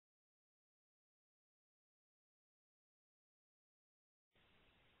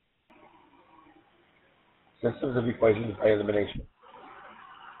systems of equations by elimination.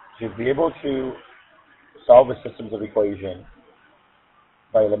 To be able to solve a systems of equation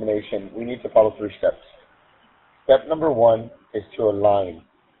by elimination, we need to follow 3 steps. Step number 1 is to align.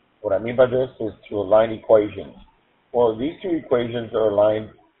 What I mean by this is to align equations. Well, these 2 equations are aligned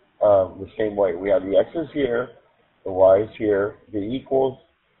the same way. We have the x's here, the y's here, the equals,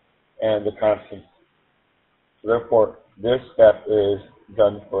 and the constants. So therefore, this step is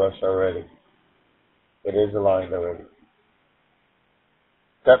done for us already. It is aligned already.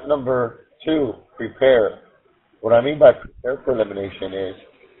 Step number 2, prepare. What I mean by prepare for elimination is,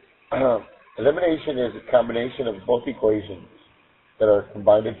 elimination is a combination of both equations that are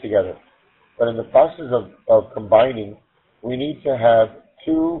combined together. But in the process of combining, we need to have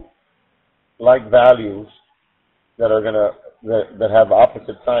 2 like values that are that have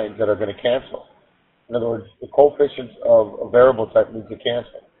opposite signs that are going to cancel. In other words, the coefficients of a variable type need to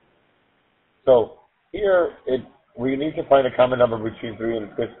cancel. So here, we need to find a common number between 3 and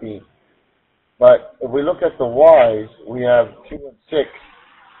 15. But if we look at the y's, we have 2 and 6.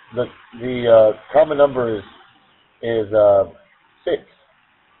 The common number is 6.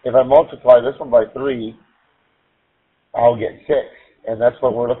 If I multiply this one by 3, I'll get 6. And that's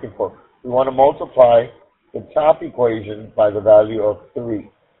what we're looking for. We want to multiply the top equation by the value of 3.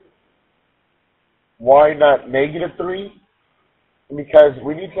 Why not -3? Because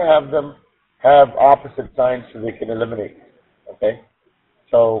we need to have them have opposite signs so they can eliminate. Okay?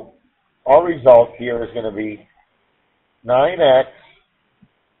 So our result here is going to be 9x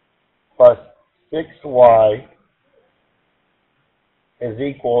plus 6y is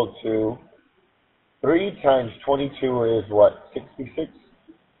equal to 3 times 22 is what? 66?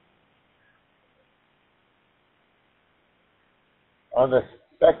 On the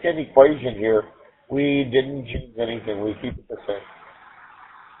second equation here, we didn't change anything. We keep it the same.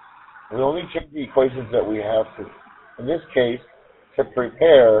 We only change the equations that we have to. In this case, to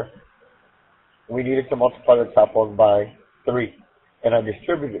prepare, we needed to multiply the top one by 3. And I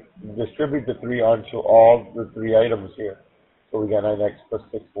distribute the 3 onto all the 3 items here. So we got 9x plus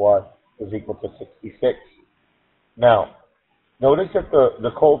 6y is equal to 66. Now, notice that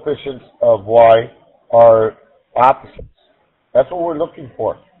the coefficients of y are opposites. That's what we're looking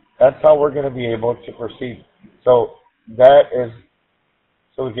for. That's how we're going to be able to proceed. So that is,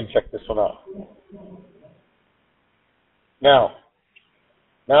 so we can check this one out.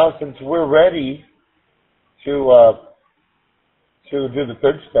 Now since we're ready to do the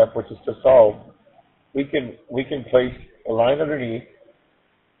third step, which is to solve, we can place a line underneath,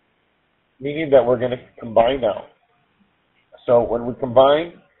 meaning that we're going to combine now. So when we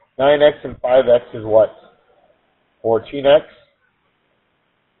combine, 9x and 5x is what? 14x.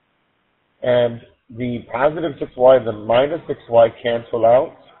 And the positive 6y and the minus 6y cancel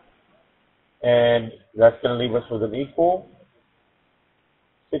out. And that's going to leave us with an equal.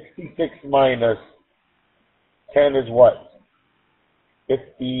 66 minus 10 is what?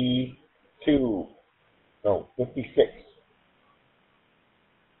 52. No, 56.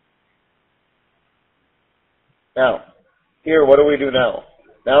 Now, here, what do we do now?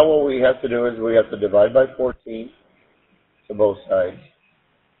 Now what we have to do is we have to divide by 14 to both sides.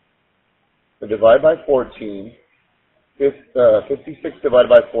 So divide by 14. 56 divided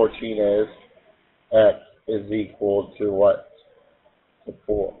by 14 is x is equal to what? To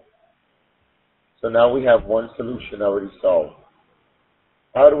 4. So now we have one solution already solved.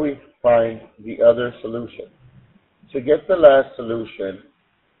 How do we find the other solution? To get the last solution,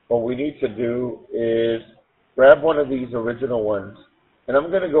 what we need to do is grab one of these original ones, and I'm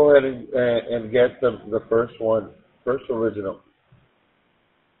going to go ahead and get the first original,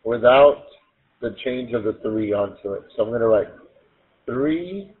 without the change of the 3 onto it. So I'm going to write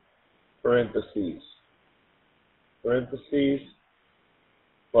 3 parentheses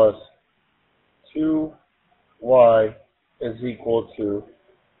plus 2y is equal to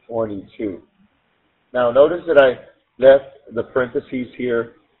 22. Now notice that I left the parentheses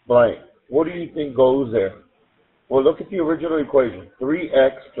here blank. What do you think goes there? Well, look at the original equation.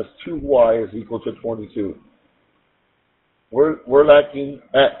 3x plus 2y is equal to 22. We're lacking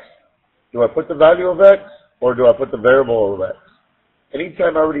x. Do I put the value of x or do I put the variable of x?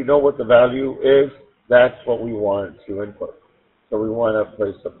 Anytime I already know what the value is, that's what we want to input. So we want to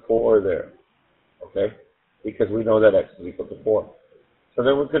place a 4 there, okay? Because we know that x is equal to 4. So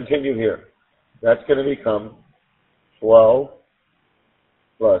then we'll continue here. That's going to become 12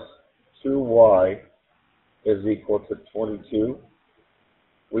 plus 2y is equal to 22.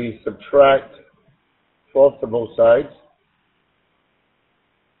 We subtract 12 to both sides,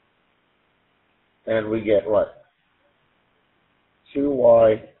 and we get what?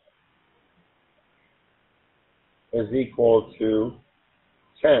 2y is equal to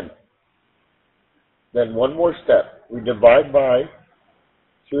 10. Then one more step. We divide by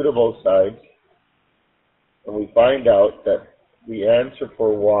 2 to both sides, and we find out that the answer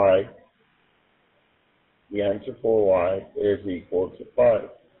for y is equal to 5.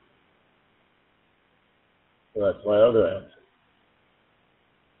 So that's my other answer.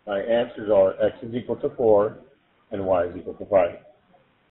 My answers are x is equal to 4 and y is equal to 5.